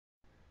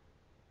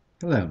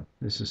Hello,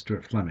 this is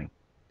Stuart Fleming.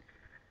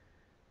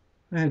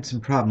 I had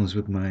some problems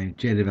with my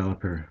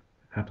Jdeveloper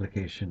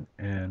application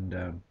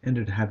and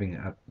ended up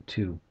having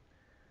to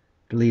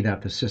delete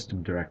out the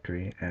system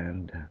directory,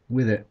 and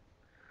with it,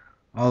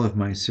 all of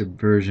my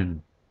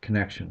Subversion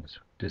connections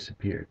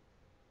disappeared.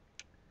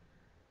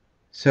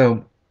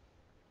 So,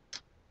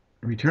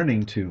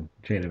 returning to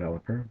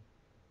Jdeveloper,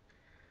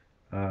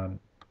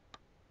 um,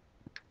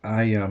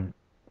 I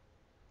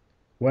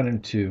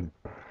wanted to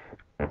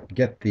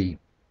get the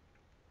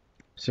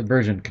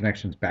Subversion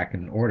connections back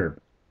in order.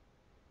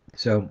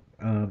 So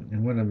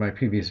in one of my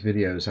previous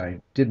videos, I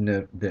did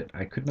note that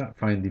I could not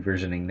find the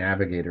versioning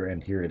navigator,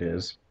 and here it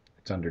is.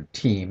 It's under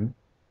Team,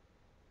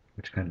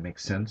 which kind of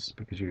makes sense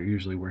because you're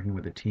usually working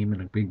with a team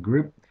in a big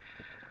group.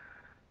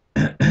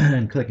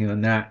 And clicking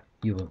on that,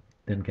 you will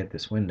then get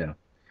this window.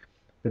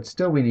 But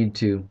still, we need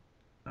to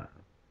uh,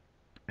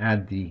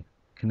 add the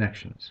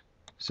connections.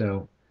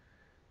 So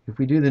if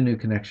we do the new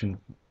connection,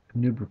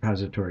 new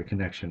repository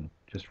connection,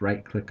 just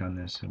right-click on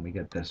this, and we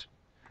get this.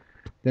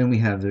 Then we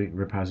have the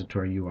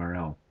repository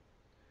URL.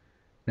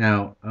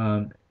 Now,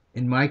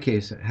 in my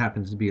case, it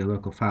happens to be a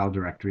local file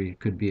directory. It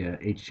could be a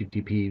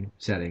HTTP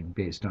setting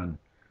based on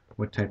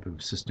what type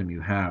of system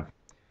you have.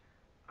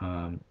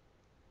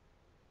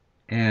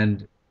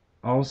 And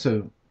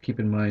also keep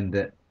in mind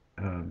that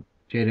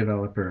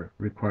Jdeveloper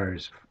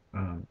requires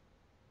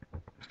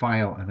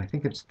file, and I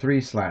think it's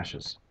 3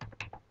 slashes,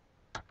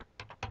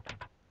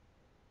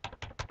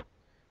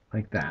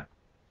 like that.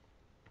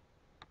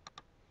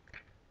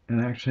 And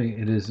actually,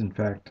 it is in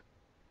fact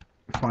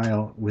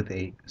file with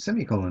a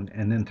semicolon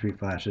and then 3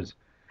 slashes,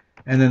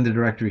 and then the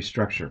directory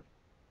structure.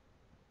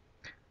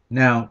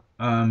 Now,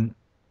 I'm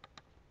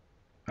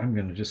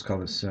going to just call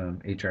this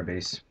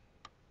HRBase,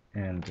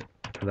 and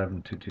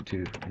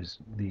 11.222 is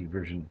the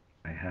version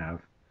I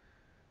have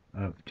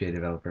of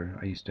Jdeveloper.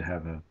 I used to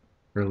have an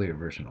earlier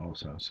version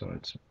also, so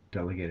it's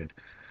delegated.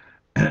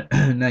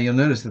 Now you'll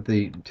notice that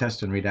the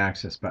test and read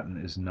access button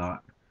is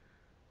not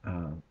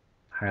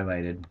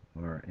highlighted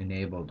or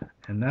enabled,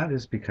 and that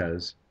is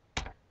because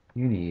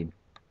you need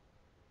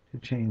to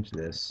change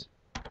this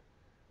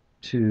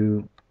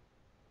to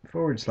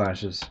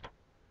 //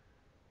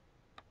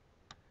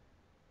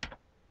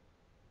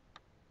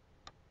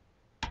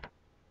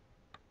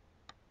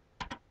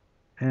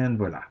 and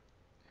voila,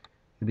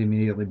 it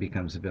immediately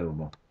becomes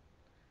available.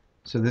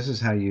 So this is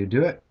how you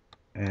do it,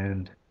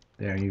 and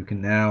there you can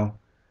now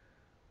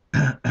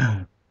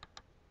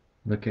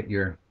look at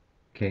your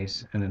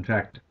case. And in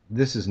fact,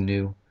 this is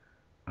new.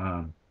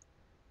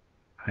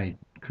 I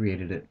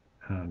created it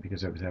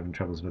because I was having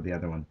troubles with the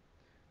other one,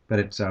 but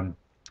it's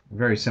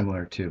very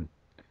similar to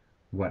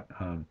what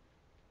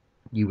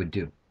you would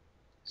do.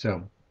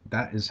 So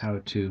that is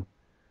how to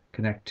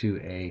connect to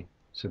a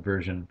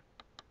Subversion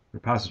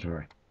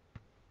repository.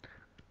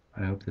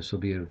 I hope this will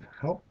be of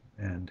help,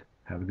 and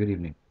have a good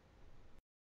evening.